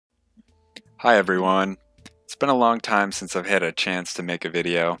Hi everyone. It's been a long time since I've had a chance to make a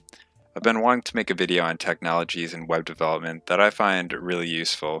video. I've been wanting to make a video on technologies and web development that I find really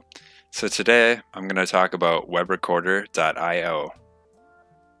useful. So today I'm going to talk about webrecorder.io.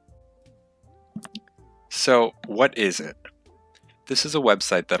 So what is it? This is a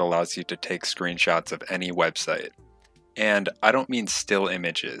website that allows you to take screenshots of any website. And I don't mean still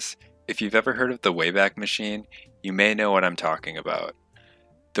images. If you've ever heard of the Wayback Machine, you may know what I'm talking about.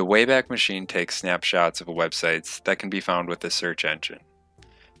 The Wayback Machine takes snapshots of websites that can be found with a search engine.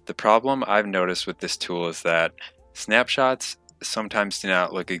 The problem I've noticed with this tool is that snapshots sometimes do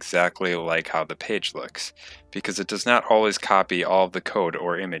not look exactly like how the page looks, because it does not always copy all of the code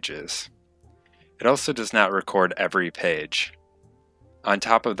or images. It also does not record every page. On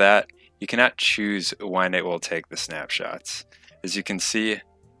top of that, you cannot choose when it will take the snapshots. As you can see,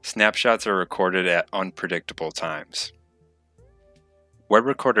 snapshots are recorded at unpredictable times.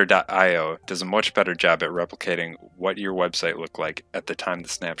 webrecorder.io does a much better job at replicating what your website looked like at the time the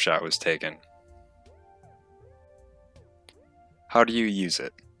snapshot was taken. How do you use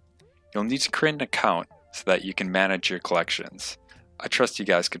it? You'll need to create an account so that you can manage your collections. I trust you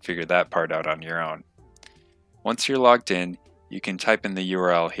guys could figure that part out on your own. Once you're logged in, you can type in the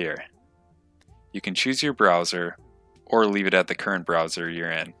URL here. You can choose your browser or leave it at the current browser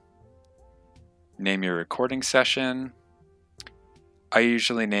you're in. Name your recording session. I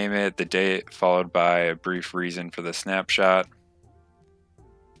usually name it the date followed by a brief reason for the snapshot.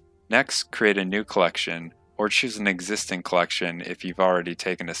 Next, create a new collection or choose an existing collection if you've already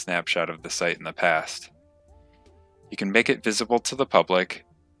taken a snapshot of the site in the past. You can make it visible to the public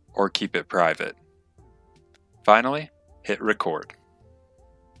or keep it private. Finally, hit record.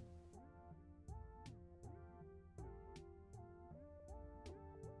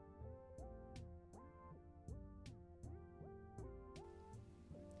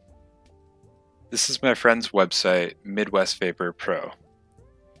 This is my friend's website, Midwest Vapor Pro.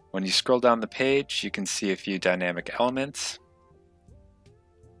 When you scroll down the page, you can see a few dynamic elements.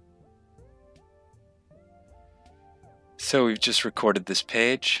 So we've just recorded this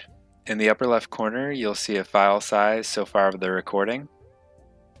page. In the upper left corner, you'll see a file size so far of the recording.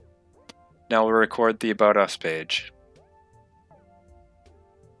 Now we'll record the About Us page.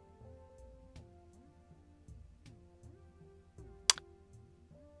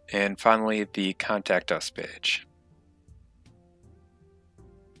 And finally, the Contact Us page.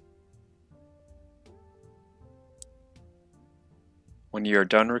 When you're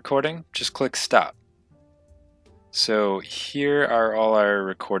done recording, just click Stop. So here are all our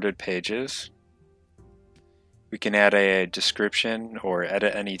recorded pages. We can add a description or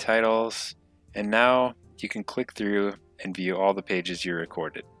edit any titles, and now you can click through and view all the pages you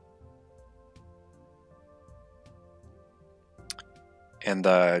recorded. And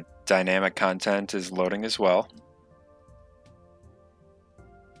the dynamic content is loading as well.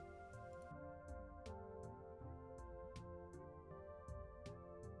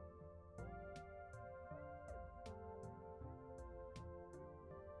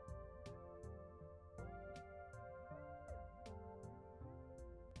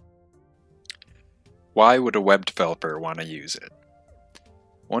 Why would a web developer want to use it?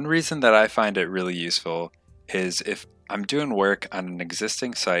 One reason that I find it really useful is if I'm doing work on an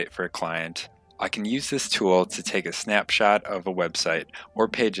existing site for a client, I can use this tool to take a snapshot of a website or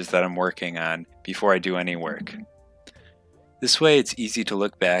pages that I'm working on before I do any work. This way it's easy to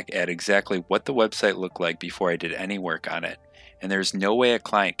look back at exactly what the website looked like before I did any work on it, and there's no way a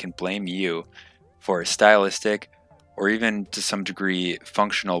client can blame you for a stylistic or even to some degree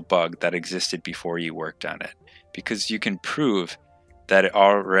functional bug that existed before you worked on it, because you can prove that it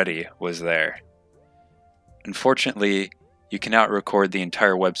already was there. Unfortunately, you cannot record the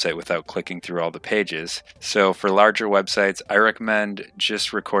entire website without clicking through all the pages, so for larger websites, I recommend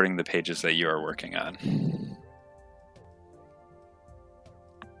just recording the pages that you are working on.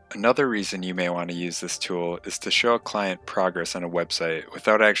 Another reason you may want to use this tool is to show a client progress on a website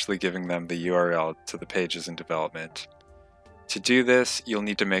without actually giving them the URL to the pages in development. To do this, you'll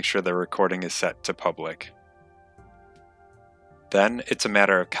need to make sure the recording is set to public. Then it's a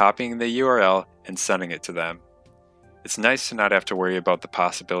matter of copying the URL and sending it to them. It's nice to not have to worry about the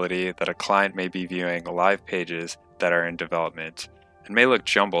possibility that a client may be viewing live pages that are in development and may look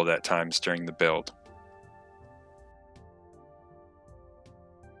jumbled at times during the build.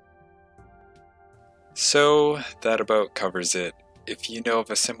 So that about covers it. If you know of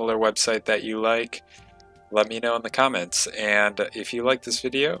a similar website that you like, let me know in the comments. And if you like this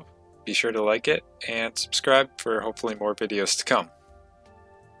video, be sure to like it and subscribe for hopefully more videos to come.